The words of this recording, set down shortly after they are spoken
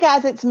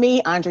Guys, it's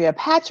me, Andrea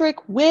Patrick,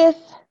 with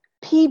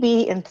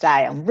PB and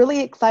Style. I'm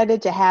really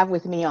excited to have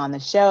with me on the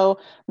show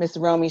Miss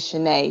Romy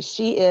Shanae.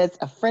 She is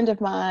a friend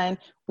of mine.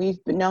 We've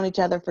known each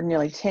other for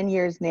nearly 10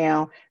 years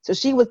now. So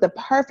she was the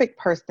perfect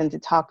person to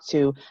talk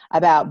to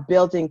about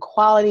building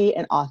quality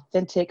and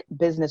authentic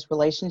business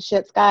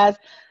relationships. Guys,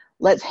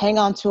 let's hang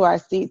on to our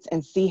seats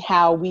and see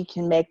how we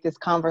can make this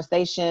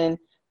conversation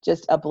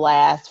just a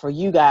blast for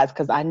you guys,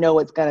 because I know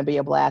it's going to be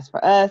a blast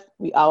for us.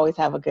 We always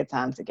have a good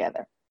time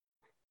together.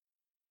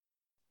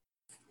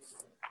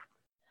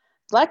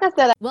 Like I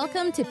said,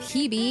 welcome to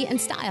PB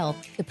and Style,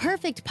 the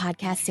perfect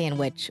podcast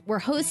sandwich where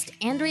host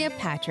Andrea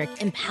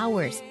Patrick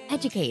empowers,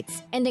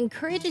 educates, and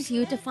encourages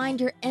you to find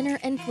your inner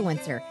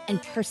influencer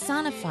and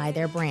personify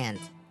their brand.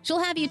 She'll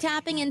have you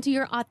tapping into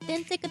your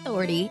authentic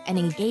authority and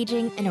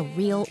engaging in a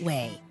real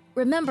way.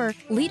 Remember,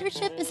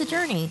 leadership is a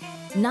journey,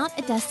 not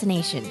a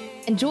destination.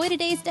 Enjoy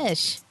today's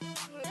dish.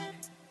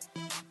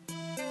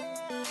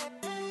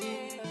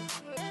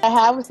 I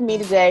have with me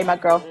today my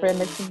girlfriend,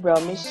 Mrs.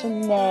 Romy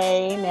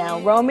Shanae. Now,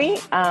 Romy,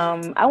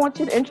 I want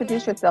you to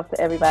introduce yourself to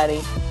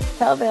everybody.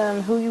 Tell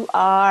them who you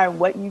are,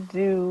 what you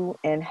do,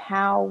 and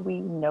how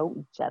we know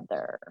each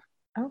other.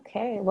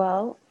 Okay,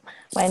 well,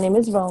 my name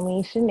is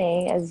Romy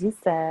Shanae. As you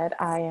said,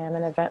 I am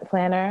an event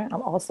planner.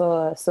 I'm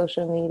also a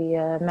social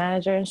media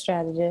manager and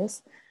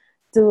strategist.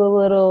 Do a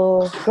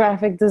little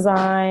graphic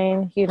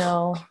design,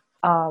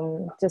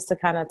 just to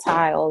kind of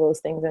tie all those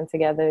things in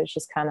together. It's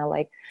just kind of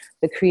like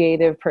the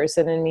creative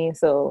person in me.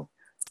 So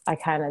I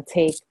kind of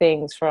take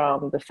things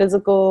from the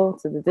physical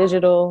to the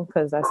digital,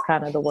 because that's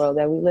kind of the world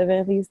that we live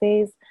in these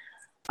days.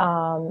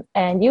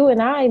 And you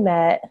and I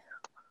met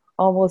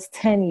almost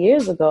 10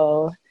 years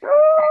ago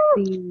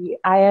at the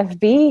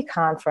IFB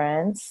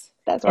conference.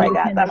 That's right,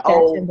 guys. I'm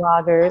old.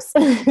 Bloggers.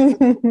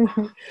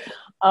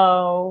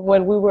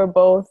 When we were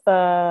both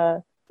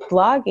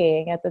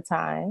blogging at the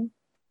time.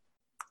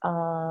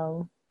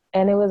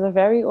 And it was a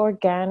very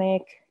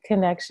organic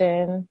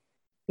connection,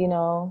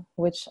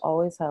 which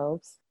always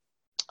helps.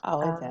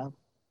 Always helps.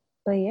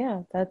 But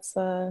yeah, that's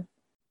how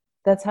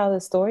the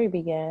story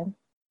began.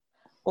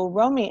 Well,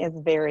 Romy is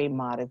very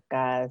modest,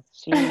 guys.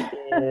 She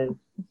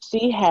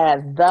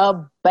has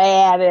the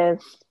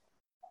baddest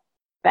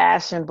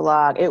fashion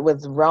blog. It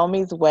was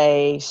Romy's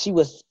Way. She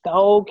was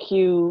so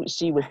cute.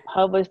 She was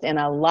published in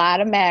a lot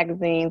of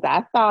magazines.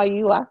 I saw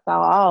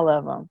all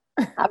of them.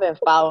 I've been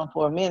following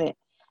for a minute.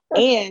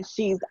 And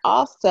she's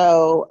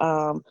also,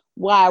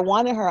 why I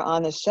wanted her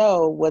on the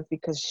show was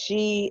because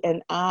she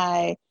and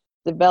I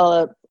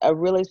developed a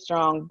really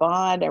strong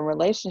bond and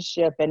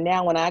relationship. And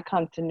now when I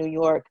come to New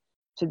York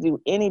to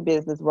do any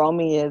business,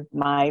 Romy is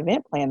my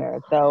event planner.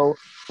 So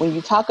when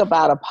you talk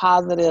about a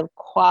positive,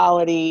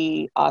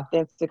 quality,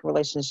 authentic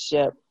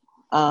relationship,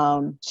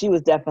 she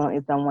was definitely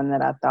someone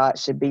that I thought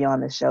should be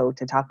on the show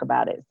to talk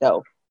about it.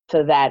 So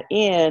to that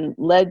end,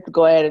 let's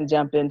go ahead and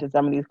jump into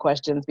some of these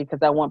questions,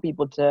 because I want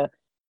people to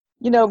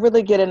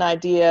really get an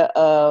idea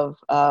of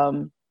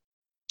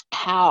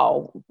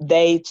how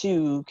they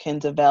too can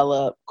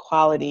develop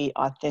quality,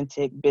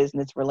 authentic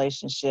business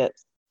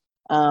relationships.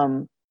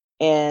 And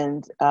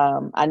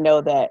I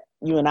know that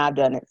you and I've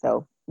done it,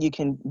 so you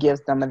can give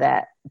some of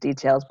that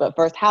details. But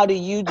first, how do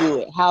you do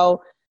it?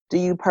 How do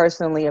you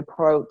personally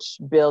approach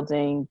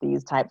building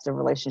these types of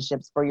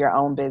relationships for your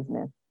own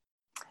business?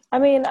 I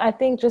mean, I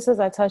think just as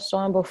I touched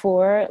on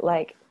before,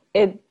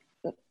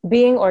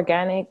 being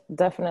organic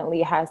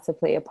definitely has to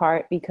play a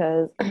part,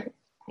 because,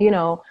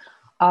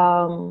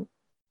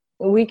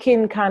 we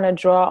can kind of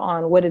draw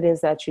on what it is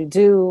that you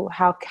do.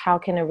 How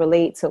can it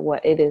relate to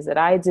what it is that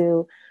I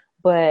do?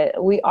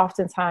 But we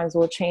oftentimes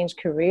will change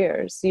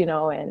careers,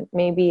 and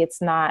maybe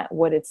it's not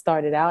what it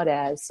started out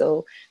as.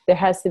 So there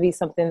has to be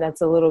something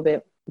that's a little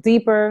bit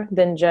deeper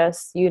than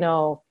just,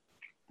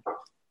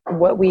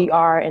 what we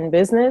are in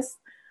business.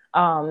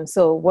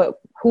 So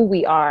who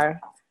we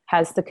are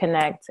has to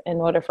connect in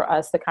order for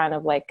us to kind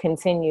of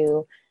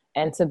continue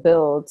and to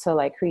build,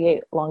 to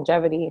create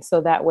longevity. So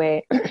that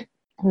way,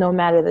 no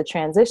matter the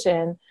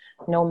transition,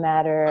 no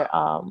matter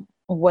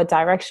what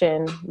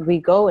direction we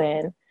go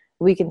in,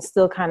 we can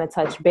still kind of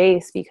touch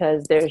base,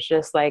 because there was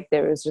just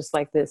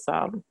this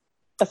a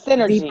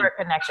synergy, deeper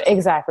connection.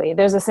 Exactly.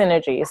 There's a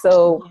synergy.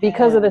 So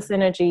because of the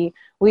synergy,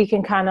 we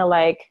can kind of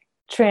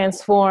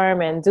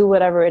transform and do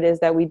whatever it is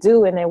that we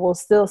do, and then we'll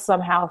still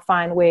somehow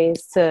find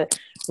ways to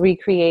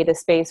recreate a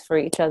space for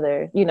each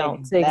other, to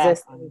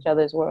exist in each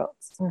other's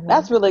worlds. Mm-hmm.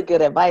 That's really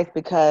good advice,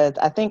 because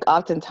I think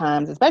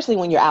oftentimes, especially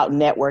when you're out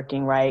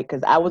networking, right?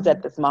 Because I was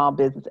at the Small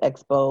Business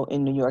Expo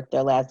in New York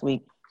there last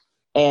week,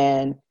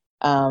 and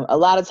a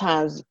lot of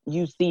times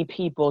you see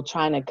people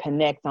trying to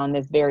connect on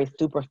this very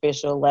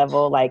superficial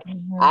level.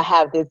 I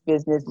have this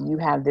business, you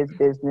have this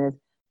business.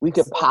 We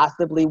could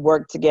possibly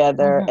work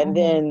together. And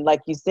then,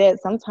 like you said,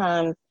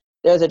 sometimes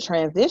there's a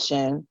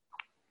transition,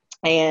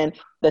 and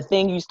the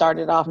thing you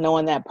started off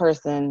knowing that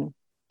person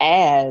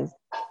as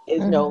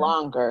is no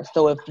longer.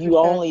 So if you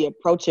only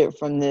approach it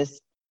from this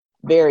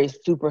very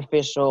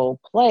superficial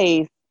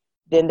place,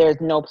 then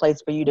there's no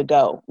place for you to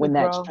go when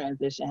that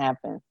transition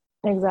happens.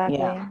 Exactly.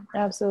 Yeah.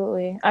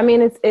 Absolutely. I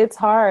mean, it's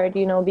hard,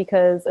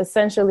 because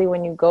essentially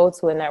when you go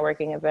to a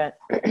networking event,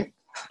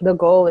 the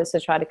goal is to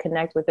try to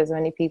connect with as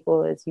many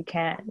people as you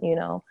can.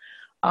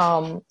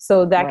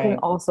 So that can Right.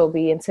 also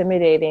be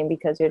intimidating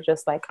because you're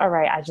just like, all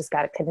right, I just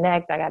got to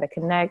connect. I got to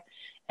connect.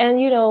 And,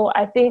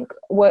 I think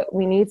what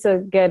we need to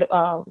get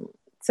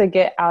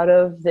out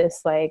of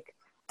this like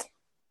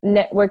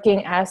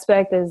networking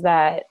aspect is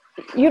that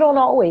you don't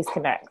always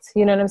connect,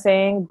 you know what I'm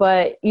saying?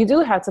 But you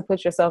do have to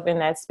put yourself in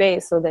that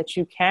space so that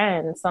you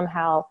can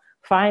somehow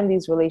find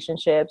these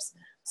relationships.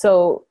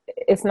 So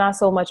it's not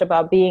so much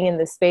about being in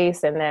the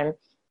space and then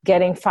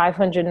getting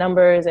 500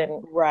 numbers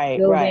and Right. Right.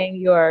 building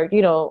your,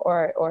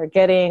 or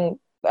getting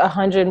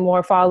 100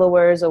 more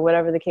followers or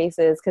whatever the case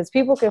is, because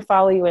people can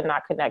follow you and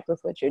not connect with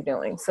what you're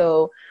doing.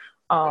 So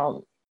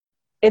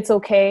it's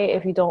okay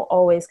if you don't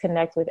always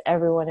connect with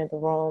everyone in the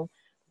room,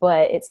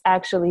 but it's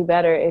actually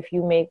better if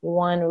you make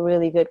one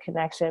really good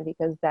connection,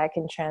 because that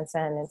can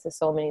transcend into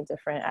so many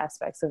different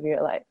aspects of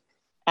your life.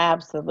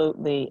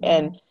 Absolutely.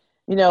 Mm-hmm.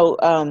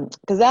 And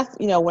because that's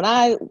when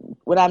I'm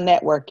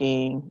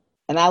networking,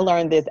 and I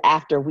learned this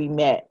after we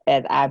met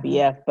at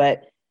IBF,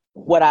 but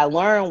what I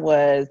learned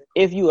was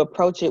if you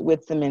approach it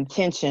with some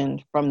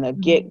intention from the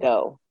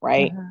get-go,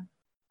 right? Mm-hmm.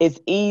 It's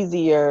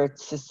easier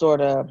to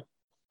sort of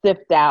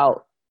sift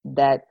out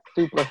that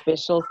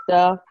superficial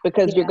stuff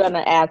because you're Yeah. going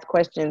to ask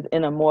questions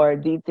in a more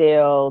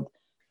detailed,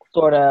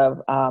 sort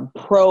of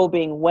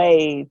probing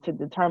way to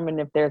determine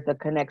if there's a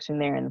connection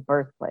there in the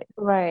first place.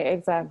 Right.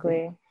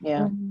 Exactly.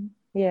 Yeah. Mm-hmm.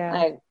 Yeah.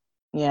 I,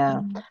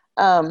 yeah.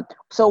 Mm-hmm.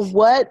 So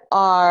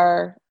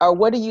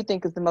what do you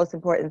think is the most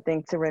important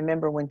thing to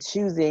remember when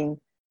choosing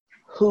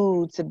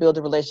who to build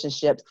a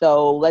relationship?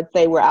 So let's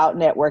say we're out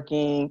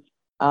networking,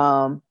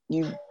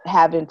 you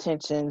have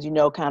intentions,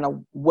 kind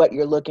of what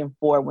you're looking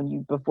for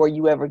before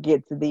you ever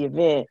get to the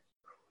event.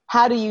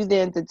 How do you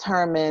then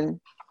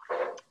determine,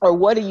 or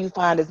what do you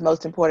find is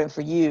most important for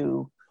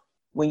you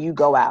when you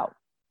go out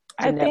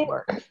to I think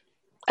network?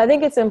 I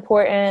think it's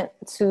important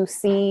to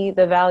see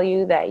the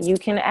value that you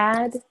can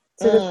add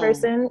to the Mm,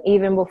 person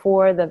even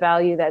before the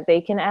value that they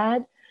can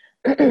add,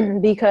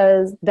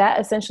 because that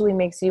essentially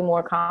makes you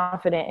more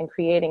confident in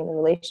creating the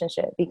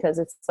relationship, because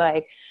it's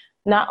like,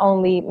 not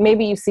only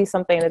maybe you see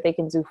something that they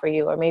can do for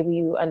you, or maybe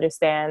you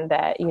understand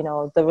that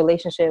the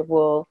relationship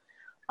will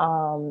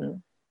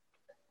um,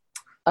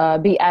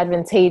 be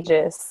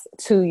advantageous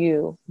to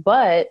you,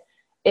 but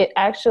it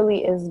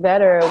actually is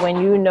better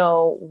when you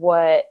know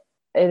what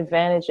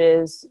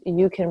advantages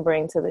you can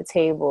bring to the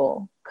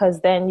table, because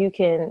then you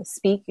can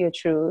speak your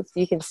truth,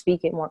 you can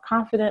speak it more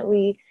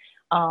confidently,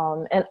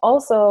 and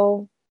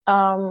also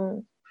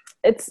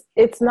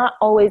it's not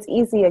always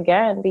easy,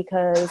 again,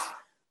 because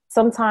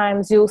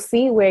sometimes you'll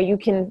see where you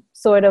can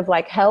sort of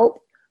like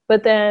help,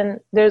 but then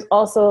there's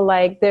also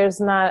like, there's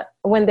not,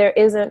 when there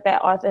isn't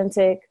that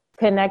authentic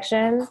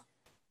connection,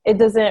 it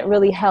doesn't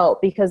really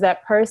help, because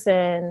that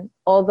person,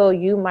 although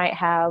you might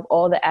have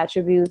all the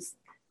attributes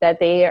that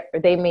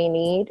they may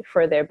need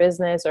for their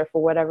business or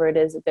for whatever it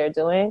is that they're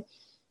doing,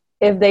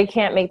 if they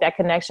can't make that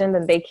connection,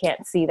 then they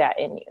can't see that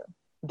in you.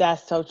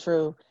 that's so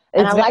true.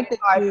 And I It's very like that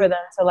hard for you, them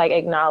to like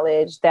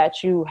acknowledge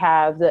that you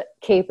have the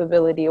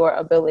capability or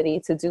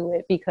ability to do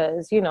it,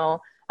 because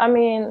I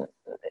mean,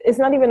 it's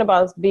not even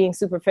about being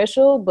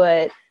superficial,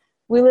 but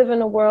we live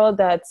in a world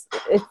it's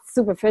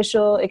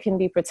superficial. It can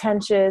be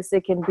pretentious.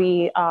 It can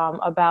be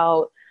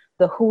about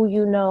the who,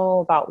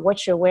 about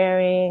what you're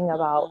wearing,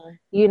 about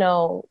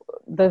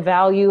the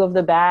value of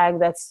the bag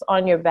that's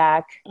on your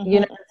back. You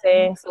know mhm, what I'm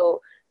saying?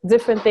 So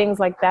different things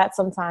like that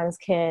sometimes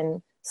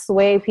can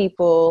sway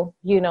people,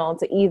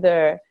 to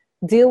either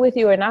deal with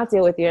you or not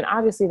deal with you. And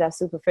obviously that's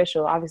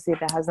superficial. Obviously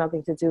that has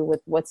nothing to do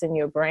with what's in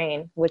your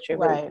brain, what you're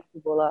really right.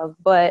 capable of.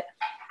 But,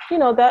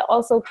 that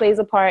also plays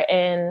a part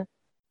in,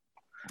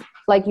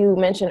 like you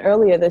mentioned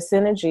earlier, the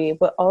synergy,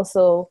 but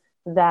also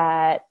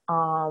that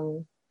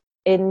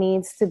it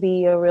needs to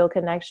be a real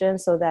connection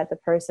so that the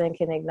person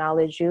can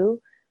acknowledge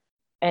you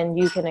and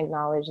you can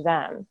acknowledge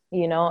them.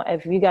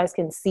 If you guys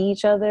can see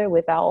each other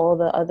without all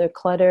the other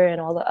clutter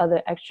and all the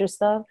other extra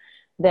stuff,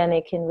 then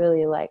it can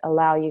really like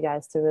allow you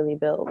guys to really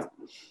build.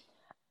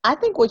 I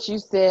think what you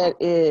said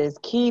is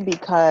key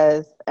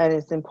and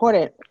it's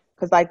important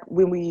because like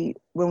when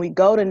we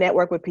go to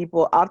network with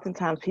people,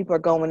 oftentimes people are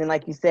going in,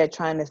 like you said,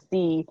 trying to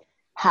see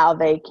how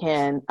they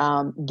can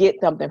get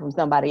something from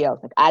somebody else.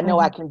 Like, I know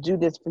I Mm-hmm. can do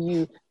this for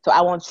you, so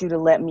I want you to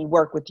let me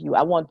work with you.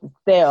 I want to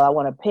sell. I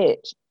want to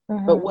pitch. But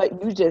Mm-hmm.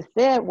 what you just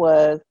said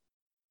was,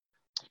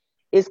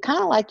 it's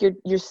kind of like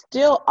you're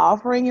still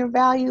offering your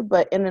value,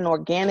 but in an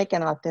organic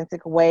and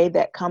authentic way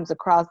that comes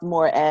across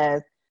more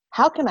as,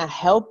 how can I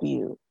help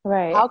you?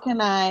 Right. How can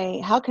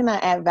I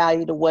add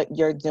value to what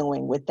you're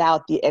doing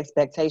without the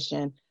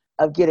expectation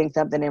of getting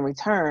something in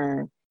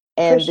return?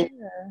 For And sure.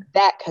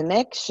 that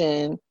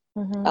connection,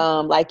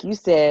 Mm-hmm. like you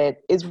said,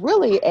 is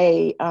really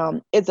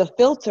it's a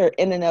filter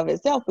in and of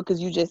itself,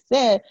 because you just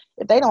said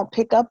if they don't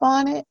pick up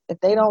on it, if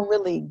they don't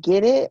really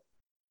get it,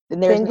 then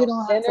there's Then no you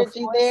don't have to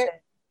synergy force there.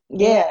 it.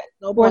 Yeah,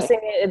 no point. Forcing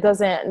it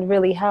doesn't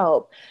really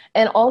help.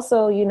 And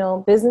also, you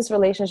know, business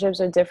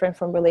relationships are different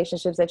from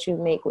relationships that you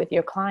make with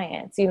your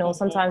clients. You know,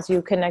 sometimes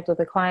you connect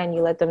with a client,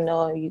 you let them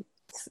know, you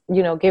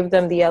know, give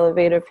them the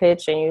elevator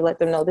pitch and you let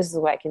them know this is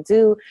what I can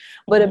do.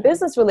 But a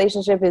business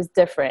relationship is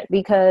different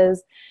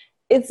because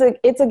it's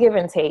a give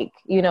and take.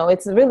 You know,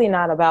 it's really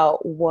not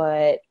about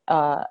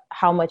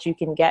how much you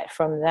can get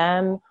from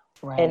them.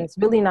 Right. And it's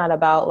really not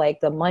about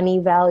like the money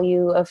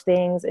value of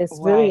things. It's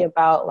really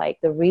about like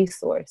the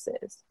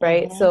resources,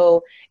 right?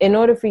 So in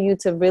order for you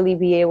to really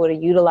be able to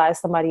utilize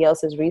somebody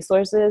else's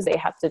resources, they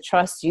have to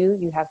trust you.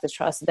 You have to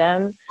trust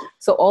them.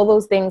 So all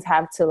those things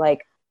have to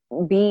like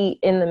be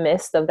in the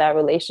midst of that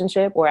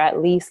relationship, or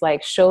at least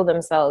like show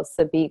themselves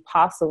to be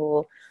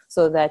possible,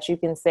 so that you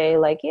can say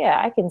like,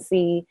 yeah, I can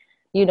see,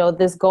 you know,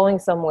 this going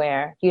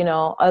somewhere, you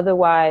know,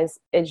 otherwise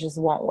it just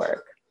won't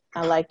work.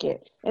 I like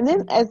it. And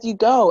then as you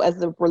go, as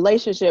the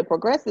relationship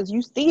progresses,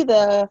 you see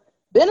the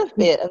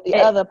benefit of the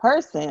other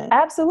person.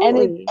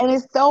 Absolutely. And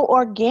it's so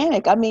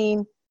organic. I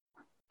mean,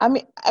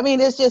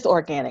 it's just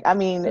organic. I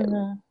mean,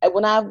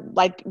 when I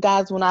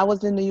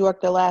was in New York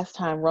the last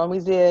time, Romy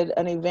did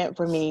an event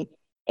for me,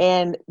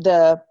 and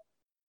it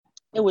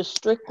was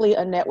strictly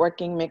a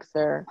networking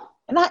mixer.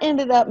 And I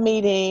ended up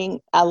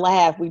meeting, I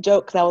laughed, we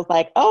joked, because I was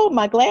like, oh,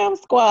 my glam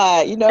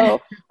squad, you know,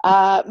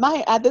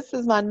 this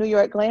is my New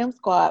York glam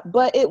squad.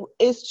 But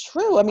it's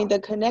true. I mean, the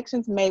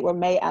connections were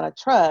made out of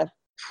trust.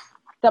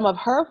 Some of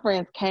her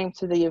friends came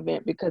to the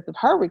event because of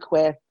her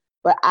request,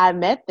 but I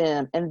met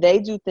them and they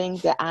do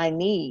things that I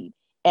need.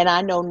 And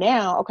I know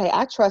now, okay,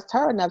 I trust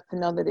her enough to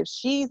know that if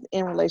she's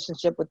in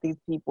relationship with these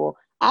people,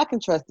 I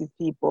can trust these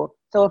people.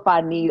 So if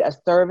I need a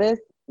service,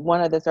 one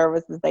of the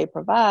services they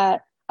provide,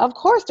 of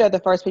course, they're the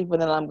first people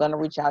that I'm going to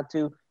reach out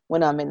to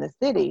when I'm in the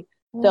city.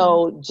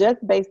 So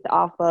just based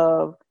off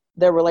of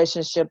the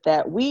relationship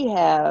that we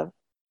have,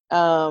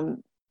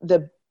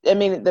 the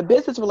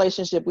business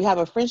relationship, we have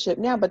a friendship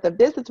now, but the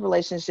business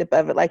relationship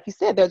of it, like you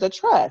said, there's a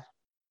trust.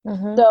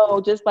 So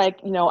just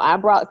like, you know, I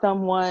brought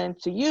someone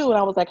to you and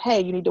I was like,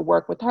 hey, you need to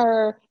work with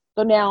her.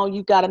 So now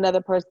you've got another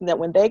person that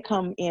when they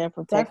come in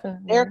from Texas,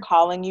 they're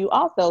calling you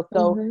also.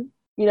 So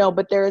you know,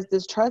 but there is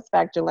this trust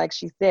factor, like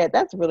she said.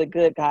 That's really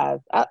good, guys.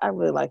 I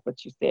really like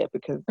what you said,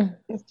 because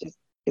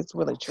it's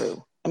really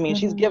true. I mean,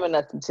 she's given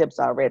us some tips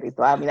already.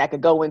 So, I mean, I could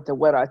go into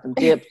what are some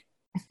tips,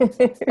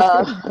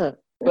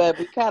 but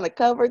we kind of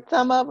covered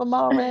some of them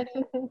already.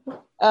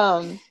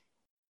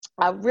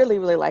 I really,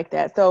 really like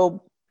that.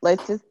 So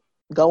let's just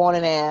go on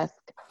and ask,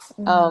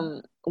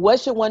 what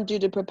should one do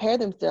to prepare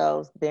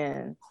themselves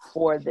then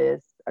for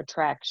this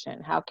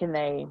attraction? How can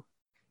they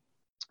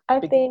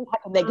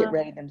get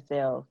ready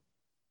themselves?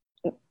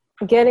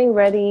 Getting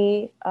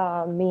ready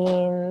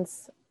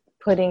means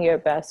putting your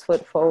best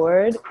foot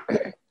forward,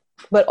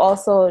 but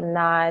also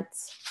not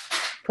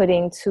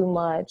putting too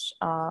much,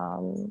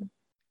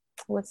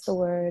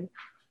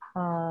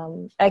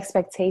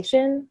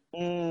 expectation.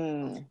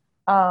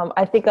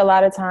 I think a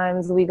lot of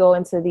times we go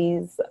into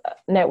these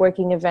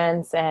networking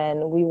events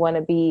and we want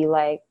to be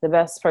like the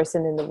best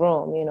person in the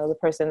room, you know, the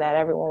person that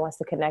everyone wants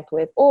to connect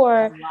with,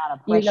 or,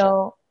 you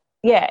know,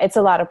 it's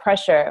a lot of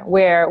pressure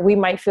where we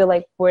might feel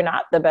like we're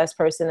not the best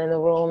person in the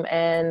room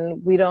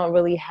and we don't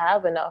really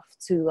have enough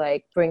to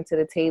like bring to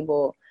the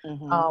table.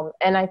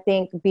 And I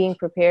think being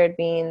prepared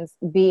means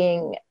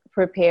being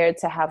prepared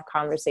to have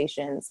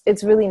conversations.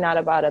 It's really not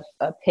about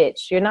a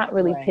pitch. You're not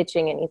really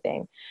pitching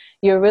anything.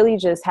 You're really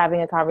just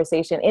having a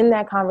conversation. In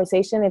that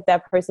conversation, if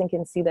that person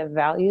can see the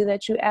value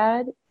that you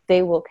add,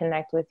 they will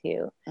connect with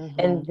you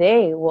and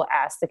they will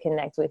ask to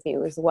connect with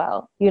you as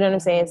well. You know what I'm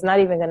saying? It's not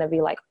even going to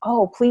be like,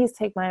 oh, please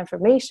take my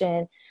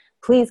information.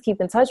 Please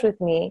keep in touch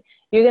with me.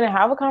 You're going to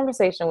have a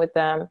conversation with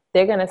them.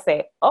 They're going to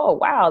say, oh,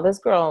 wow, this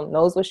girl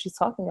knows what she's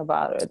talking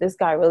about. Or this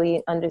guy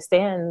really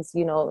understands,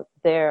 you know,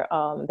 their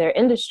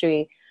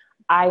industry.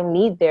 I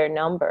need their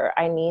number.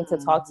 I need to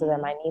talk to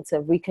them. I need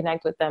to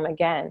reconnect with them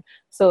again.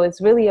 So it's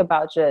really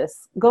about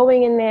just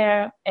going in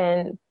there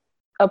and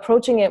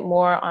approaching it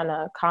more on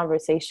a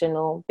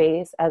conversational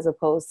base, as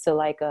opposed to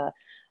like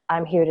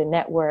I'm here to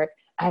network.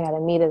 I got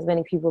to meet as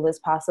many people as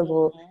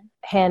possible,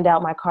 hand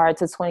out my card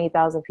to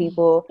 20,000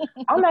 people.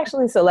 I'm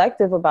actually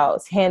selective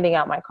about handing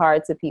out my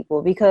card to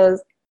people,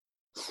 because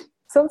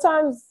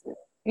sometimes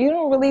you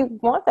don't really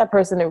want that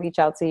person to reach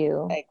out to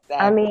you. Exactly.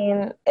 I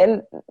mean,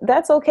 and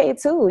that's okay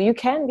too. You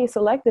can be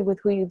selective with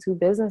who you do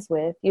business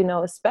with, you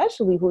know,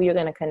 especially who you're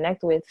going to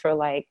connect with for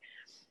like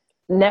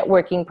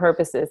networking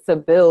purposes, to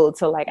build,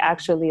 to like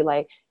actually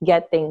like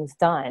get things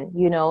done,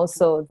 you know.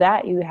 So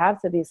that you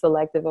have to be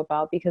selective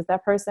about, because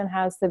that person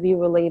has to be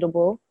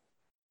relatable,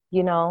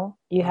 you know.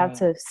 You have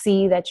to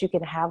see that you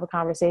can have a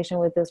conversation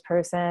with this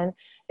person,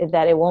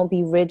 that it won't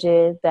be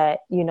rigid, that,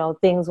 you know,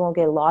 things won't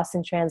get lost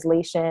in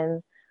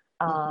translation.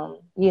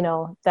 You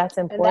know, that's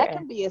important. And that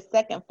can be a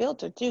second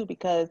filter too,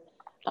 because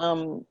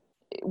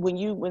when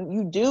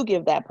you do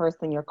give that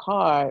person your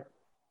card,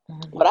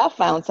 what I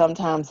found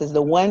sometimes is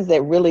the ones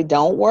that really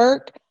don't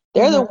work,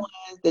 they're the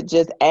ones that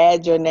just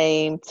add your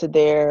name to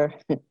their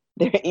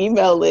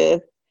email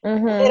list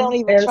They don't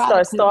even And try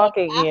to start connect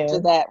stalking after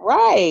you. that.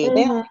 Right.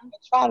 They don't Mm-hmm. even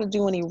try to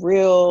do any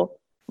real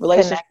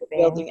relationship Connecting.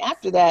 building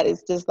after that.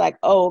 It's just like,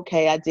 oh,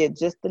 okay, I did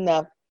just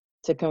enough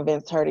to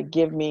convince her to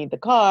give me the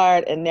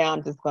card, and now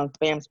I'm just going to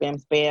spam,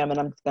 spam, spam, and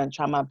I'm just going to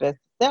try my best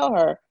to sell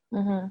her.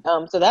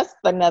 Mm-hmm. So that's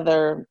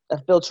another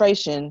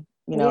filtration,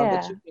 that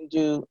Yeah. you can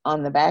do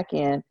on the back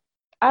end.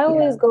 I Yeah.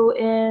 always go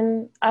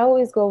in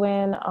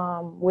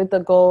with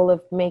the goal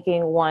of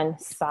making one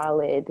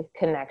solid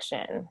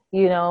connection,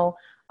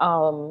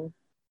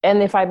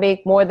 and if I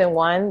make more than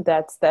one,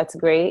 that's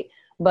great.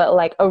 But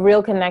like a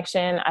real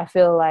connection, I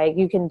feel like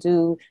you can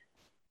do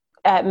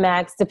at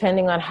max,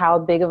 depending on how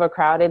big of a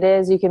crowd it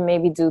is, you can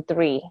maybe do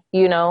 3,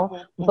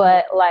 Mm-hmm.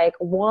 but like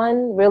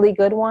one really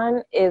good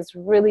one is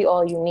really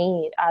all you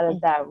need out of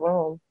Mm-hmm. that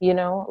room,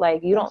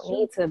 like you That's don't true.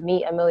 need to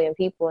meet a million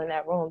people in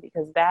that room,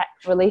 because that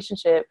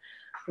relationship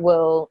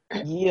will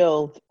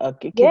Yield. It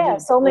can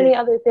yield so great. many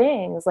other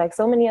things, like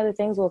so many other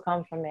things will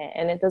come from it,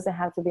 and it doesn't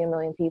have to be a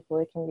million people.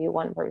 It can be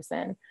one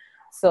person. You're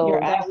So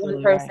that one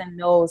absolutely right. person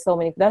knows so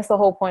many. That's the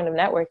whole point of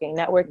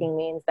networking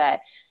means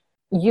that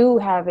you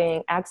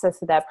having access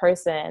to that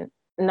person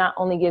not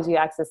only gives you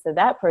access to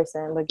that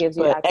person, but gives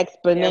you But access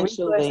to their exponentially.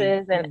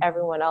 resources and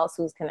everyone else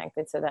who's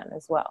connected to them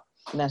as well.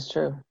 That's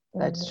true.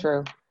 That's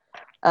Mm-hmm.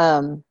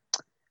 true.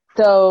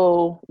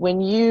 So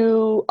when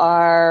you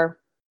are,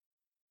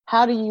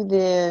 how do you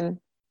then,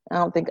 I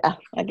don't think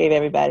I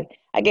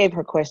gave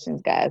her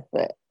questions, guys,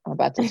 but I'm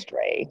about to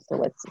stray. So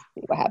let's just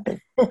see what happens.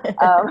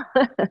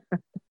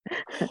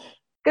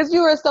 Because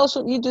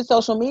you do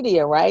social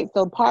media, right?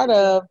 So part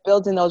of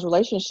building those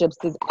relationships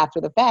is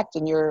after the fact,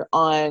 and you're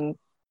on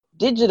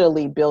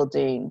digitally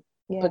building,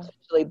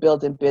 potentially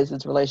building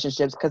business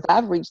relationships. Because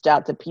I've reached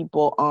out to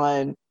people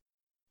on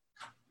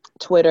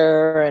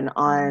Twitter and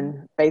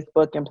on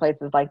Facebook and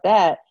places like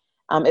that.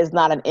 It's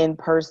not an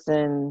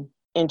in-person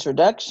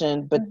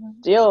introduction, but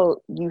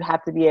still you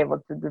have to be able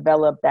to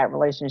develop that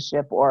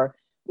relationship, or,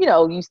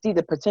 you see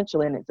the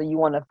potential in it. So you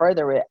want to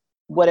further it.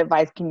 What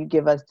advice can you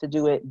give us to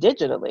do it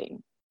digitally?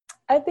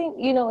 I think,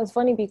 it's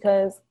funny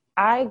because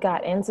I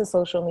got into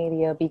social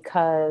media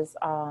because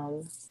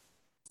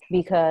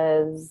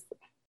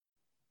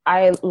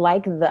I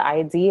like the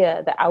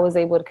idea that I was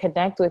able to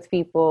connect with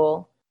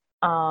people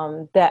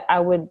that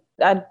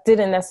I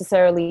didn't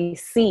necessarily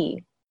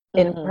see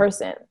in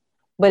person,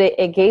 but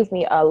it gave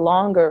me a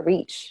longer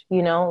reach,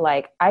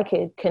 like I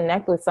could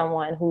connect with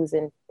someone who's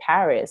in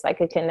Paris. I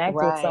could connect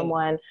with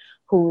someone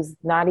who's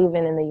not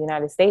even in the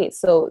United States.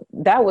 So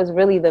that was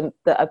really the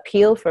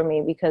appeal for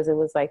me, because it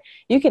was like,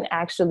 you can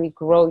actually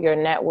grow your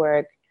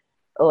network,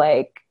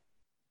 like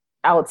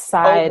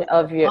outside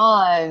of your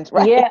pond,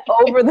 right?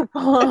 over the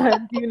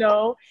pond,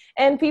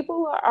 and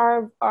people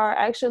are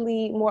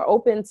actually more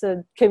open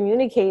to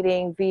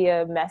communicating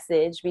via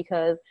message,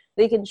 because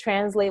they can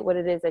translate what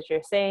it is that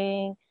you're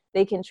saying.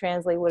 They can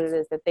translate what it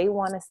is that they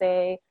want to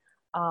say.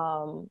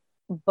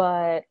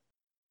 But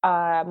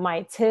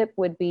my tip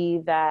would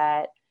be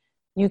that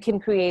you can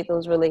create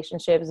those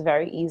relationships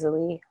very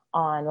easily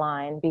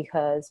online,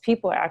 because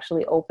people are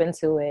actually open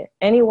to it.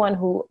 Anyone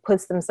who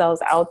puts themselves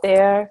out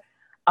there,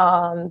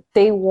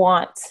 they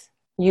want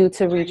you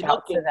to reach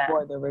out to them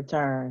for the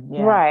return.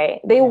 Yeah.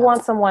 Right. They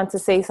want someone to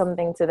say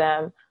something to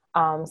them,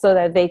 so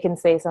that they can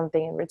say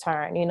something in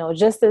return,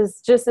 just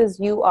as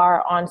you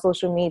are on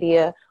social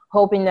media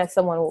hoping that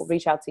someone will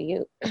reach out to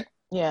you.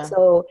 Yeah.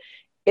 So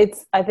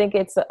I think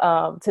it's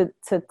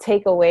to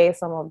take away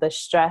some of the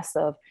stress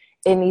of,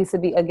 it needs to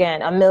be,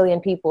 again, a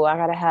million people. I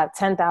got to have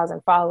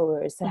 10,000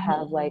 followers to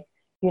have like,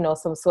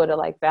 some sort of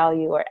like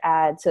value or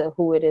add to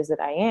who it is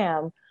that I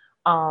am.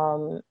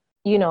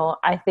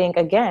 I think,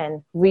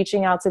 again,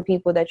 reaching out to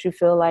people that you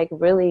feel like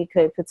really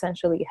could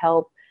potentially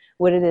help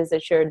what it is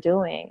that you're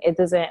doing. It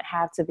doesn't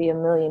have to be a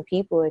million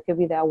people. It could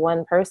be that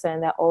one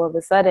person that all of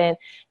a sudden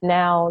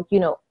now,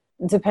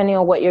 depending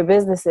on what your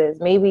business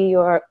is, maybe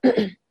you're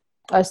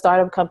a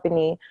startup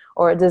company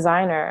or a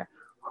designer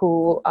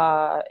who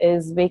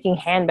is making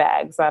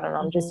handbags. I don't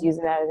know. I'm just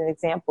using that as an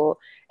example.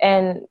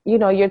 And,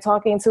 you're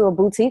talking to a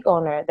boutique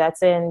owner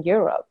that's in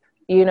Europe,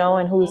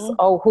 and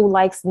who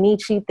likes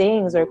niche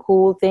things or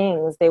cool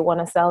things they want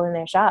to sell in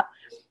their shop.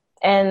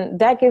 And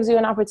that gives you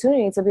an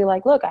opportunity to be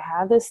like, look, I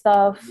have this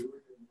stuff.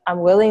 I'm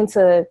willing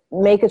to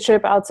make a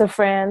trip out to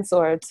France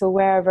or to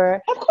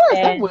wherever. Of course,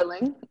 I'm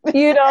willing. I'm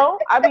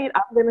taking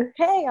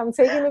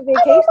a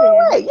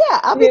vacation. Yeah,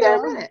 I'll be there in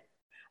a minute.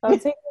 I'm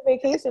taking a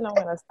vacation. I'm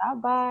going to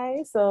stop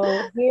by.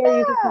 So here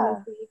you can come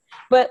and see.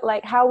 But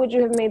like, how would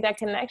you have made that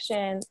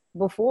connection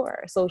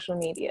before social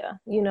media?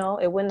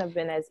 It wouldn't have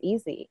been as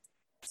easy.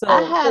 So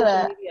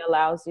social media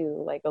allows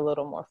you like a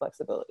little more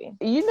flexibility.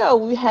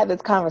 We had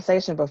this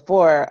conversation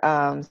before.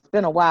 It's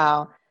been a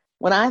while.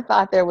 When I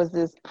thought there was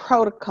this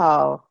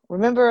protocol,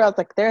 remember, I was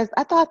like,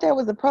 I thought there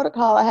was a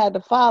protocol I had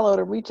to follow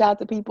to reach out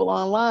to people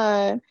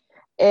online.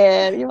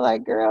 And you're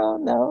like, girl,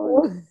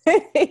 no.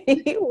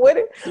 What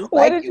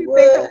did you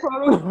think the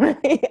protocol?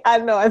 I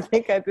know, I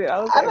think I did.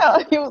 I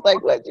know. He was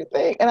like, what'd you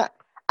think? And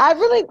I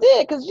really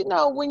did, because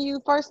when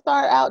you first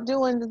start out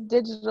doing the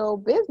digital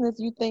business,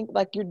 you think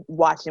like you're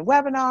watching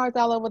webinars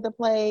all over the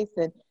place,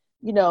 and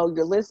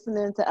you're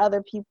listening to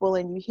other people,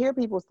 and you hear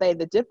people say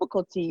the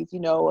difficulties,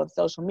 of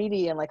social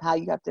media and like how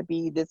you have to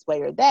be this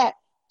way or that.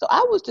 So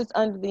I was just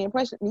under the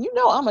impression,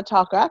 I'm a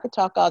talker. I could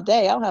talk all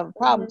day. I don't have a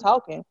problem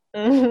talking.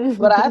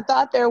 But I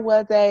thought there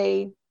was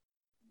a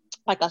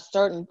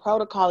certain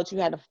protocol that you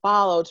had to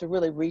follow to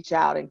really reach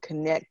out and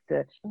connect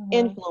to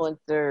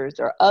influencers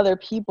or other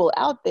people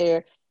out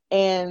there.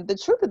 And the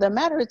truth of the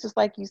matter is, just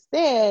like you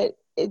said,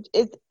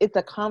 it's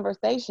a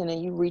conversation,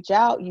 and you reach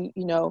out,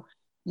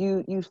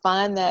 you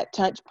find that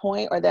touch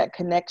point or that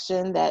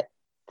connection, that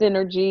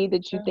synergy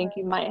that you think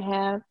you might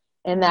have,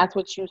 and that's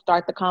what you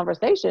start the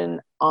conversation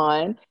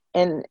on,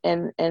 and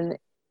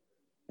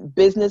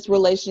business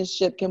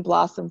relationship can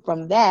blossom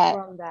from that.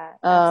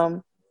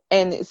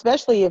 And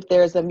especially if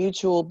there's a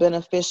mutual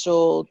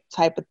beneficial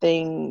type of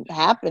thing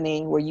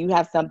happening where you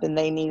have something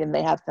they need and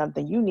they have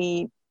something you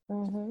need.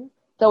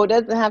 So it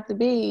doesn't have to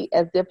be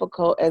as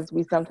difficult as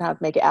we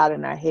sometimes make it out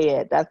in our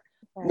head. That's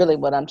really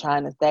what I'm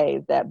trying to say,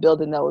 is that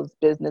building those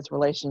business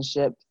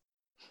relationships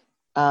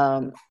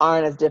aren't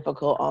as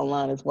difficult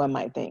online as one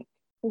might think.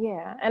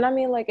 Yeah. And I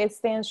mean, like, it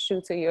stands true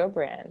to your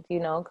brand,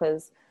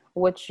 because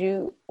what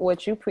you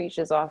preach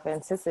is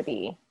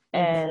authenticity.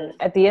 And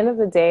at the end of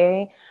the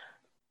day,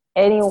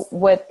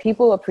 what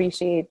people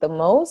appreciate the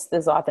most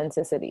is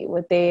authenticity.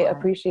 What they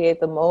appreciate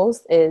the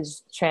most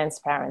is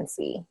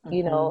transparency,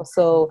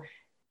 so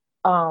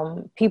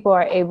people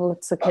are able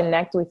to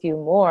connect with you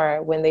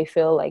more when they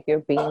feel like you're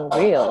being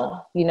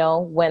real.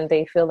 When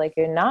they feel like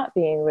you're not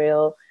being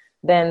real,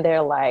 then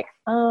they're like,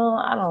 oh,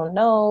 I don't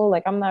know,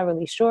 like, I'm not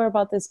really sure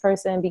about this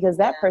person, because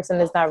that person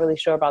is not really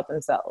sure about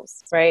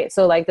themselves, right?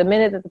 So like the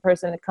minute that the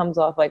person comes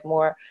off like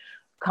more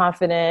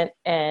confident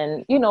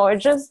and or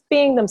just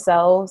being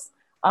themselves,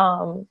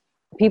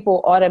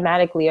 people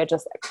automatically are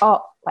just like,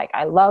 oh, like,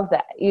 I love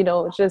that.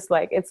 It's just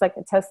like, it's like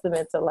a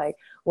testament to like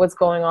what's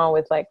going on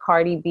with like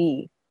Cardi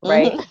B,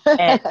 right?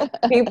 And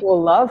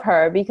people love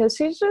her because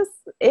she just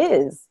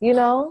is,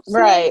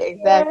 Right,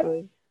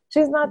 exactly.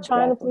 She's not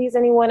trying to please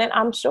anyone. And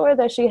I'm sure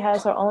that she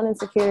has her own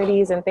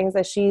insecurities and things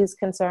that she's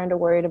concerned or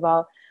worried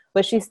about,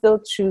 but she still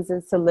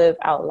chooses to live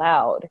out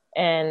loud.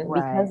 And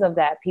because of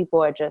that,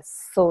 people are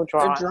just so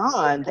drawn. They're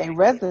drawn. They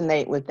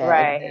resonate with that.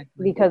 Right.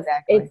 Exactly. Because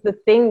it's the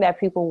thing that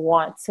people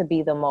want to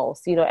be the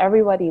most.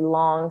 Everybody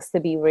longs to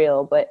be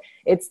real, but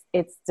it's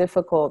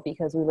difficult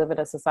because we live in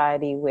a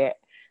society where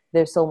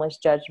there's so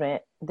much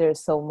judgment. There's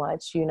so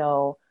much,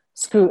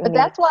 scrutiny. But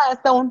that's why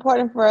it's so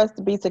important for us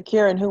to be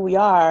secure in who we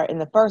are in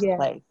the first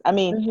place. I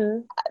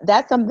mean,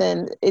 that's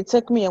something, it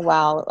took me a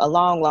while, a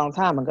long, long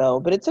time ago,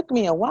 but it took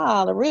me a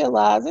while to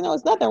realize,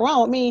 there's nothing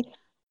wrong with me.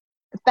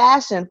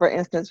 Fashion, for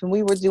instance, when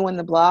we were doing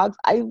the blogs,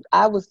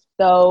 I was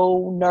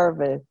so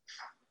nervous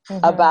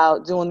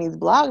about doing these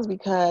blogs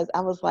because I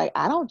was like,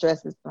 I don't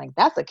dress this, like,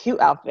 that's a cute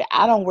outfit.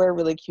 I don't wear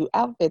really cute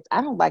outfits.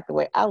 I don't like the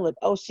way I look.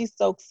 Oh, she's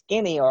so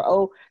skinny, or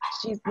oh,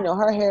 she's,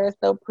 her hair is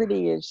so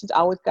pretty, and she's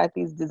always got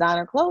these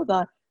designer clothes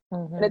on.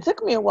 And it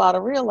took me a while to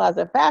realize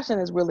that fashion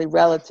is really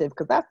relative,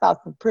 because I saw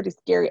some pretty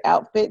scary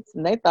outfits,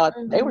 and they thought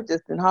they were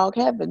just in hog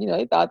heaven.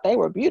 They thought they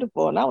were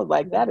beautiful, and I was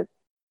like, that is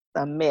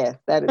a mess.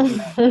 That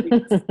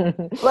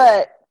is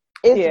but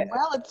it's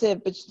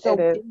relative. But so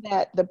in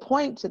that, the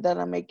point that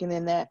I'm making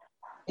in that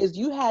is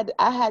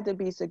I had to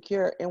be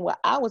secure in what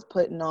I was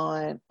putting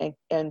on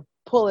and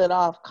pull it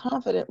off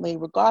confidently,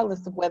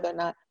 regardless of whether or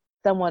not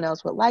someone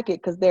else would like it,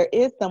 because there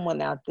is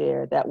someone out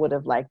there that would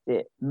have liked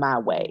it my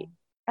way.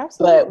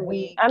 Absolutely. But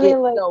we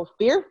get so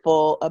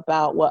fearful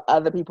about what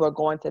other people are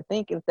going to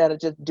think instead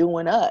of just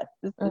doing us.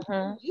 This is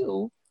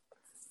you.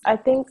 I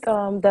think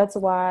that's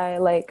why,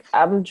 like,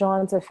 I'm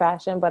drawn to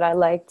fashion, but I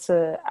like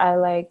to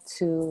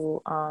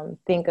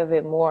think of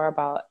it more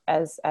about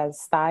as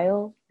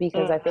style,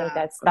 because I think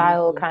that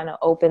style kind of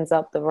opens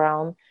up the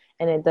realm,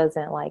 and it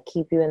doesn't like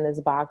keep you in this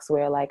box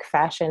where like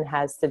fashion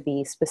has to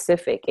be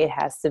specific. It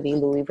has to be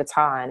Louis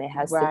Vuitton. It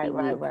has to be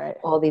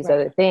all these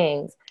other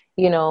things,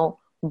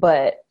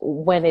 But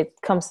when it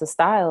comes to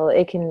style,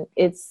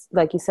 it's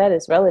like you said,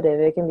 it's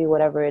relative. It can be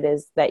whatever it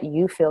is that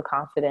you feel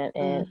confident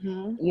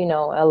in,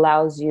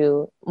 allows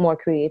you more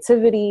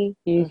creativity.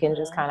 You can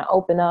just kind of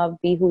open up,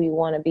 be who you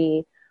want to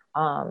be.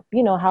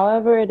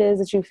 However it is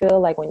that you feel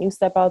like when you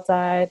step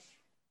outside,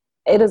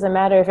 it doesn't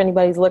matter if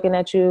anybody's looking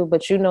at you,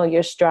 but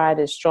your stride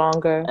is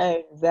stronger.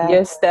 Exactly.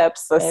 Your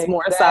steps are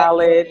more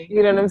solid.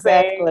 You know what I'm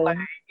saying? Like,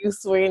 you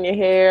swing your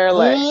hair.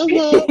 Like,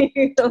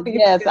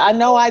 yes, I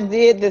know I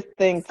did this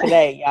thing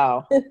today,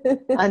 y'all.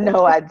 I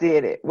know I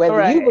did it.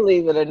 Whether you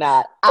believe it or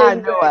not, I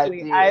know I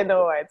did. I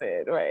know I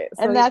did. Right.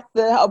 And that's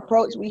the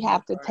approach we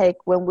have to take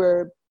when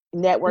we're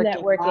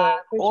networking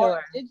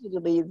or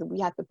digitally. We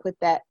have to put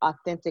that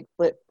authentic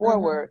foot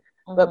forward.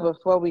 But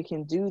before we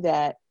can do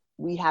that,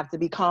 we have to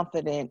be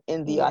confident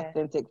in the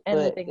authentic foot. And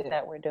the things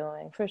that we're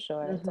doing, for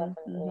sure.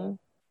 Definitely.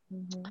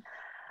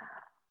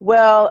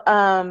 Well,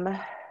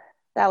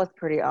 that was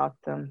pretty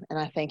awesome. And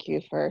I thank you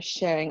for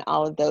sharing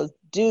all of those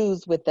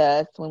do's with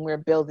us when we're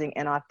building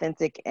an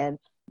authentic and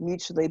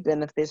mutually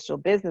beneficial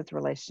business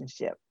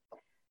relationship.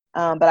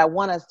 But I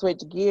want to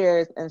switch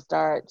gears and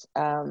start.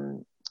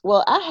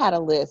 Well, I had a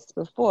list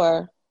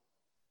before,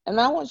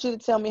 and I want you to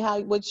tell me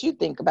what you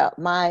think about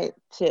my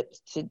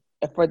tips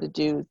for the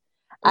dudes.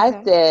 Okay.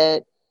 I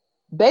said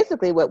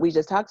basically what we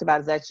just talked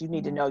about is that you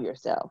need to know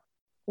yourself.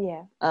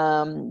 Yeah.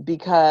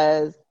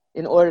 Because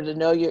in order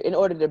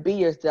to be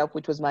yourself,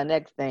 which was my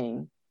next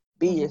thing,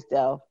 be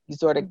yourself, you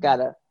sort of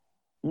gotta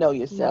know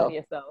yourself. Know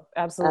yourself,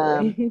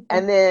 absolutely.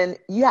 And then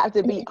you have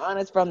to be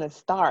honest from the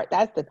start.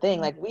 That's the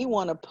thing. Like, we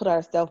want to put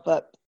ourselves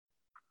up,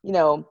 you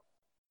know,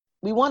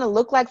 we want to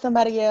look like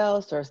somebody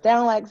else or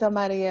sound like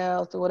somebody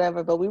else or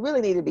whatever, but we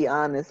really need to be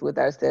honest with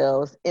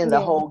ourselves in the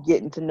whole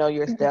getting to know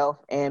yourself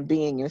and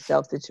being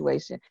yourself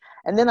situation.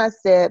 And then I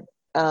said,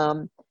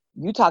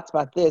 you talked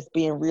about this,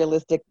 being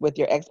realistic with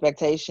your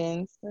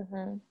expectations.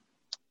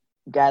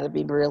 Got to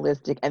be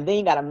realistic, and then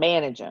you got to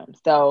manage them.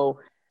 So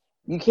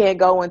you can't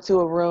go into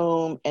a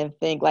room and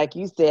think, like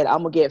you said,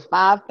 I'm gonna get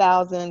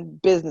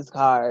 5,000 business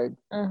cards,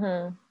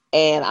 and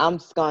I'm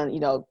just gonna,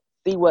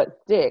 see what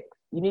sticks.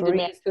 You need to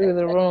manage through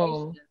the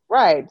room,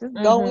 right? Just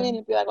go in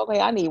and be like, okay,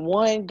 I need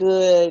one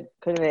good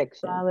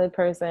connection, solid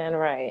person,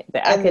 right?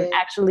 That I can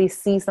actually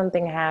see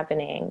something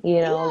happening.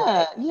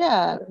 Yeah.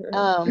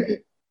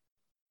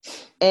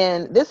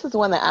 And this is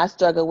one that I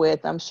struggle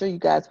with. I'm sure you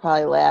guys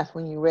probably laughed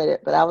when you read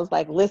it, but I was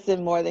like,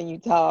 listen more than you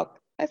talk.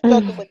 I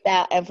struggle with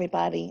that,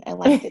 everybody. I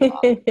like to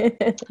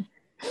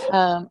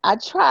talk. I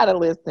try to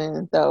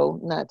listen, though,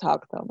 not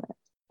talk so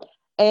much.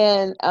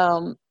 And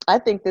I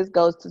think this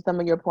goes to some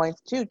of your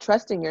points, too.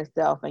 Trusting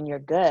yourself and your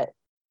gut,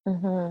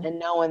 and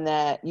knowing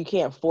that you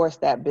can't force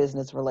that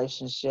business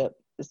relationship.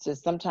 It's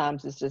just,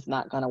 sometimes it's just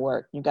not going to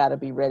work. You got to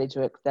be ready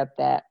to accept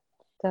that.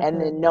 Definitely.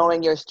 And then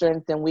knowing your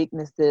strengths and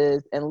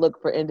weaknesses, and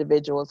look for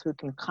individuals who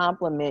can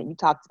complement. You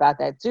talked about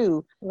that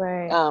too,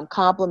 right?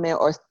 Complement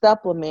or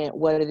supplement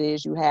what it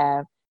is you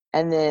have.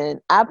 And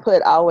then I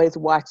put always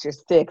watch your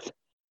six.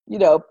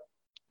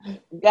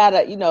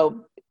 Gotta,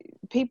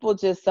 people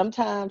just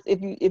sometimes,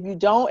 if you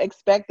don't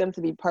expect them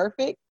to be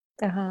perfect,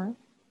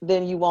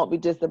 then you won't be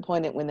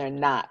disappointed when they're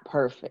not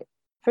perfect.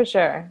 For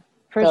sure.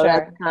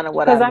 That's kind of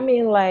what because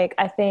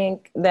I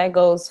think that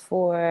goes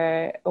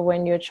for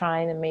when you're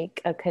trying to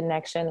make a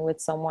connection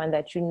with someone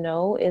that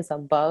is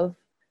above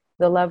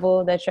the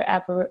level that you're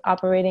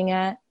operating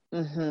at.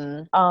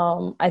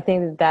 I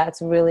think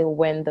that's really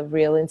when the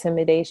real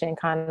intimidation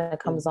kind of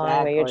comes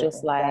on, where you're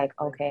just like,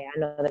 okay, I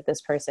know that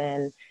this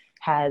person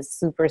has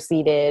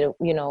superseded,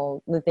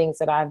 the things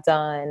that I've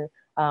done,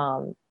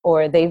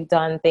 or they've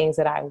done things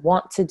that I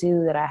want to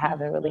do that I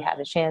haven't really had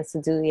a chance to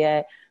do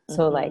yet.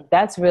 So like,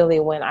 that's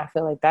really when I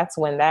feel like that's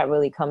when that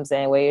really comes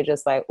in, where you're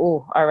just like,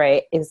 oh, all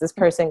right, is this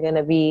person going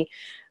to be,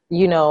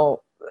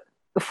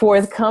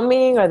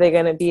 forthcoming? Are they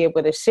going to be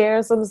able to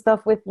share some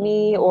stuff with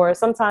me? Or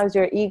sometimes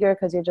you're eager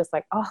because you're just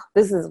like, oh,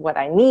 this is what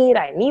I need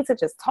to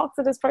just talk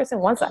to this person.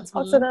 Once I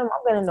talk to them,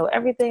 I'm going to know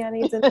everything I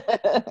need to know.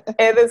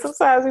 And then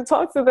sometimes you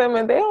talk to them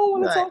and they don't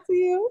want to talk to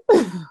you.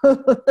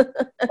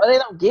 Or they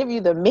don't give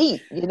you the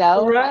meat,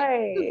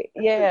 right?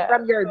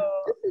 Like,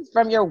 this is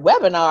from your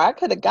webinar. I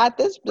could have got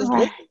this just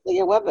listening to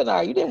your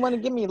webinar. You didn't want to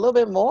give me a little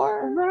bit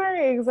more.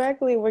 Right,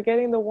 exactly. We're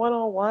getting the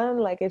one-on-one.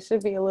 Like, it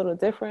should be a little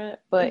different,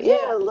 but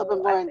a little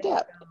bit more in depth.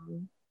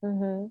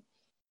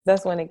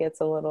 That's when it gets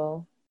a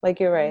little,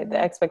 like, you're right. The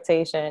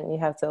expectation, you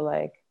have to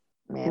like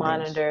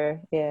manage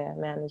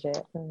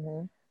it.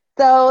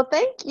 So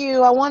thank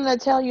you. I want to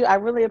tell you, I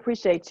really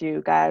appreciate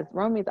you guys.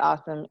 Romy's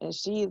awesome, and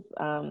she's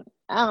I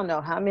don't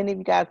know how many of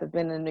you guys have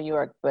been in New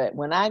York, but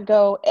when I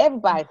go,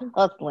 everybody's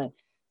hustling.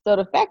 So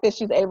the fact that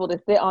she's able to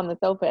sit on the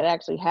sofa and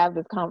actually have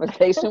this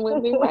conversation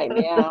with me right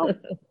now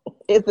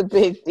is a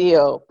big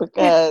deal,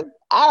 because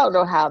I don't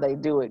know how they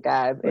do it,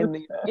 guys. It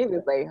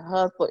is a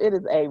hustle. It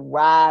is a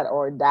ride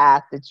or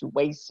die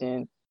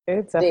situation.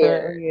 It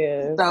definitely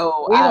is.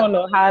 So we don't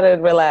know how to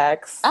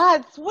relax.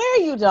 I swear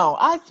you don't.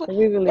 I swear.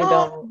 We really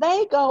don't.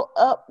 They go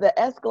up the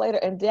escalator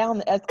and down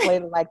the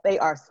escalator like they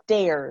are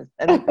stairs.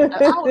 And I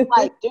was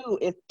like, dude,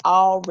 it's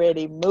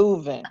already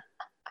moving.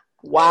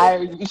 Why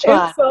are you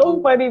trying? It's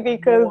so funny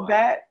because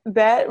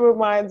that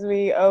reminds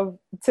me of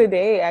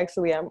today.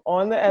 Actually, I'm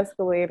on the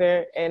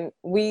escalator and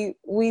we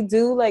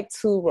do like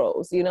 2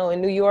 rows.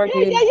 In New York.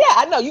 Yeah.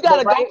 I know you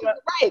gotta go to the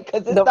right,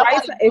 because the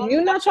right side. If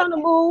you're not trying to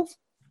move,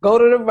 go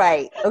to the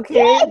right. Okay.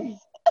 Yes.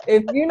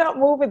 If you're not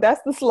moving, that's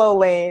the slow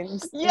lane.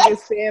 You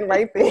just stand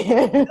right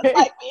there. It's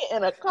like being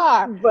in a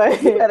car,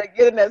 but you better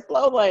get in that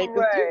slow lane,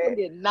 because you will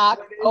get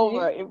knocked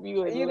over if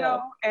you know.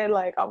 And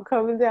like, I'm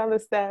coming down the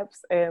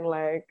steps and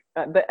like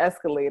the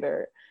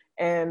escalator,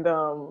 and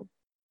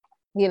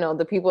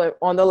the people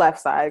on the left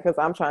side, because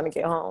I'm trying to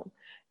get home,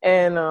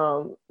 and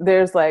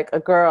there's like a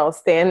girl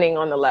standing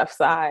on the left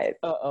side.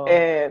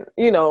 And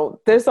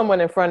there's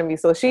someone in front of me,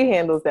 so she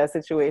handles that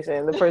situation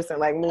and the person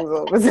like moves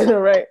over to the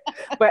right.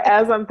 But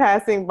as I'm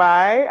passing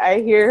by,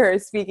 I hear her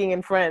speaking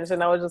in French,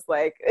 and I was just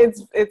like,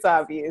 it's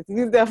obvious,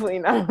 you're definitely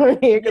not from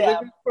here, because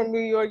if you're from New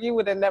York, you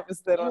would have never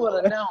stood on. You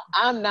would have known.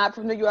 I'm not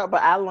from New York,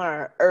 but I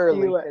learned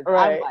early.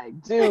 Right. I'm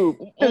like, dude,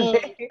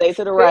 stay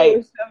to the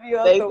right.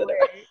 Stay to the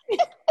right.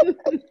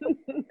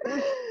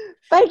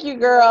 Thank you,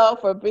 girl,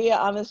 for being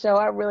on the show.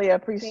 I really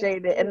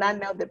appreciate it. And I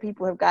know that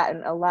people have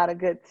gotten a lot of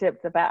good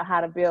tips about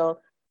how to build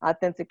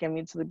authentic and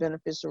mutually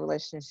beneficial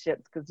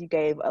relationships, because you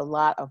gave a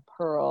lot of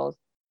pearls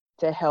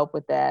to help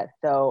with that.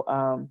 So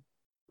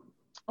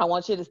I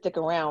want you to stick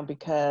around,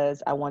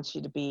 because I want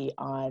you to be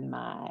on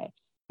my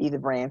Be the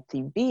Brand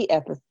TV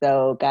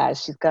episode,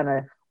 guys.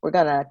 We're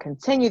gonna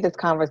continue this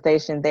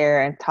conversation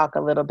there and talk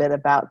a little bit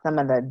about some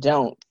of the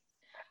don'ts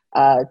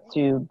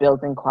to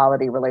building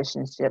quality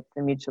relationships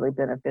and mutually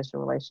beneficial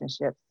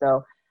relationships.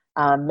 So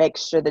make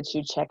sure that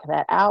you check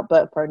that out.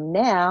 But for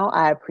now,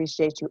 I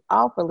appreciate you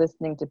all for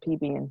listening to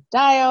PB in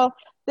Style.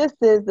 This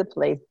is the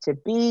place to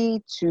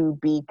be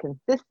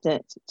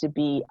consistent, to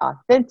be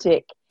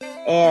authentic,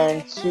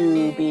 and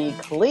to be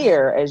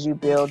clear as you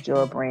build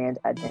your brand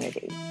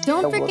identity.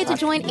 Don't forget to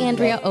join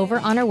Andrea over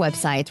on our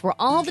website, where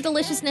all the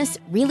deliciousness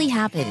really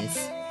happens,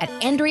 at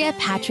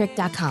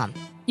AndreaPatrick.com.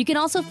 You can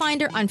also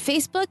find her on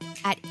Facebook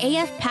at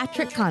AF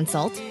Patrick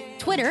Consult,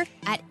 Twitter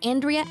at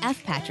Andrea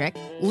F. Patrick,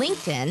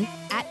 LinkedIn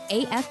at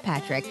AF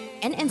Patrick,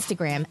 and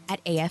Instagram at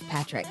AF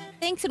Patrick.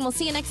 Thanks, and we'll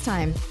see you next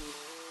time.